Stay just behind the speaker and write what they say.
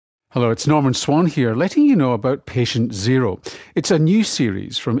Hello, it's Norman Swan here, letting you know about Patient Zero. It's a new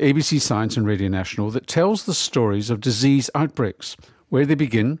series from ABC Science and Radio National that tells the stories of disease outbreaks, where they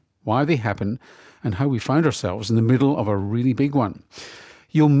begin, why they happen, and how we found ourselves in the middle of a really big one.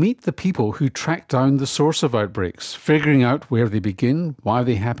 You'll meet the people who track down the source of outbreaks, figuring out where they begin, why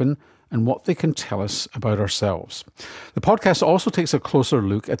they happen, and what they can tell us about ourselves. The podcast also takes a closer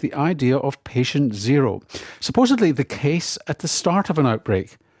look at the idea of Patient Zero, supposedly the case at the start of an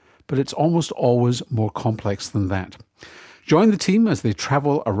outbreak. But it's almost always more complex than that. Join the team as they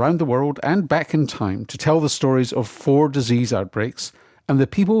travel around the world and back in time to tell the stories of 4 disease outbreaks and the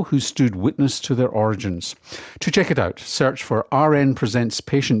people who stood witness to their origins. To check it out, search for RN Presents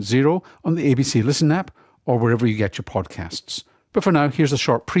Patient Zero on the ABC Listen app or wherever you get your podcasts. But for now, here's a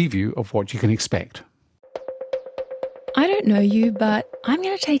short preview of what you can expect. I don't know you, but I'm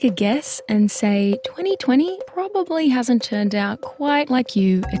going to take a guess and say 2020 probably hasn't turned out quite like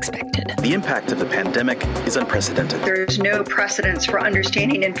you expected. The impact of the pandemic is unprecedented. There's no precedence for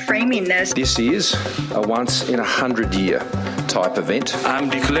understanding and framing this. This is a once-in-a-100-year type event. I'm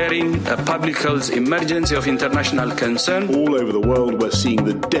declaring a public health emergency of international concern. All over the world, we're seeing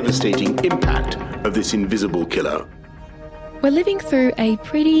the devastating impact of this invisible killer. We're living through a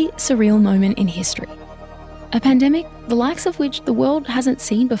pretty surreal moment in history. A pandemic, the likes of which the world hasn't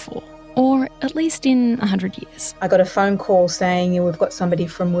seen before, or at least in 100 years. I got a phone call saying, we've got somebody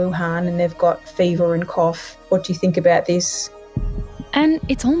from Wuhan and they've got fever and cough. What do you think about this? And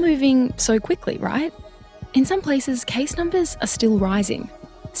it's all moving so quickly, right? In some places, case numbers are still rising.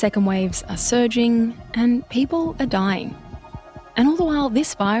 Second waves are surging and people are dying. And all the while,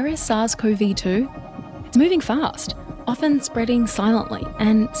 this virus, SARS-CoV-2, it's moving fast, often spreading silently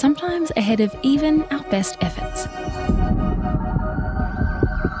and sometimes ahead of even our best efforts.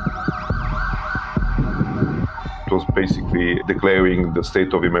 It was basically declaring the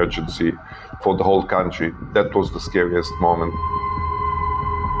state of emergency for the whole country. That was the scariest moment.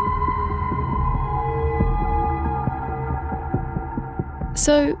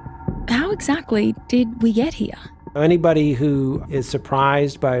 So, how exactly did we get here? Anybody who is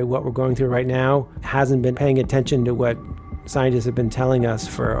surprised by what we're going through right now hasn't been paying attention to what scientists have been telling us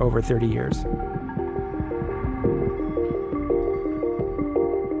for over 30 years.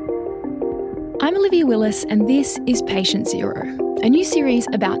 I'm Olivia Willis, and this is Patient Zero, a new series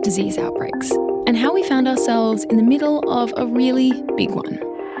about disease outbreaks and how we found ourselves in the middle of a really big one.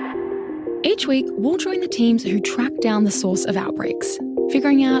 Each week, we'll join the teams who track down the source of outbreaks,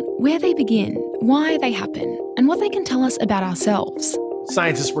 figuring out where they begin, why they happen, and what they can tell us about ourselves.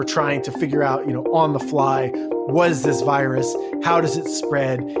 Scientists were trying to figure out, on the fly, what is this virus? How does it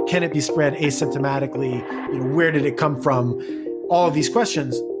spread? Can it be spread asymptomatically? Where did it come from? All of these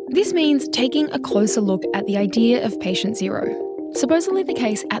questions. This means taking a closer look at the idea of Patient Zero, supposedly the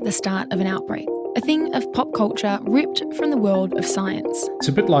case at the start of an outbreak, a thing of pop culture ripped from the world of science. It's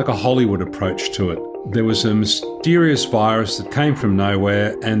a bit like a Hollywood approach to it. There was a mysterious virus that came from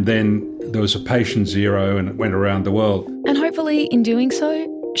nowhere, and then there was a Patient Zero and it went around the world. And hopefully, in doing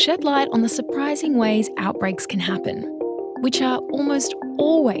so, shed light on the surprising ways outbreaks can happen, which are almost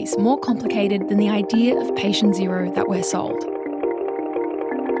always more complicated than the idea of Patient Zero that we're sold.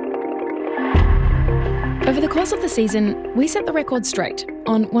 Over the course of the season, we set the record straight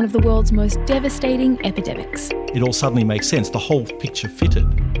on one of the world's most devastating epidemics. It all suddenly makes sense. The whole picture fitted.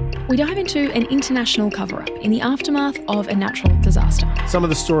 We dive into an international cover-up in the aftermath of a natural disaster. Some of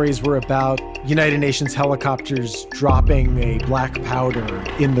the stories were about United Nations helicopters dropping a black powder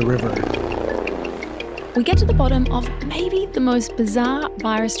in the river. We get to the bottom of maybe the most bizarre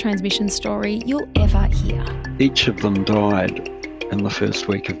virus transmission story you'll ever hear. Each of them died in the first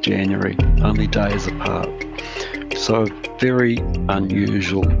week of January, only days apart. So, very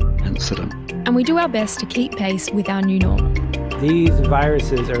unusual incident. And we do our best to keep pace with our new normal. These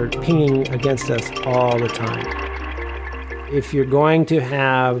viruses are pinging against us all the time. If you're going to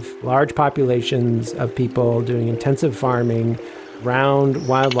have large populations of people doing intensive farming around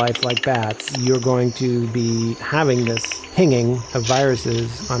wildlife like bats, you're going to be having this pinging of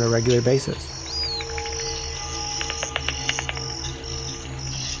viruses on a regular basis.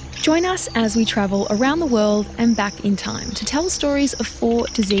 Join us as we travel around the world and back in time to tell stories of 4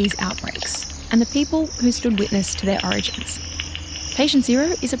 disease outbreaks and the people who stood witness to their origins. Patient Zero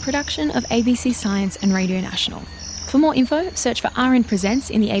is a production of ABC Science and Radio National. For more info, search for RN Presents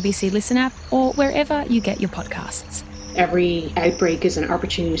in the ABC Listen app or wherever you get your podcasts. Every outbreak is an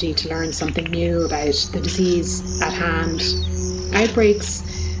opportunity to learn something new about the disease at hand. Outbreaks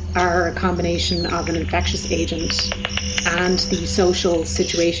are a combination of an infectious agent and the social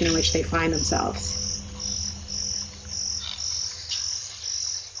situation in which they find themselves.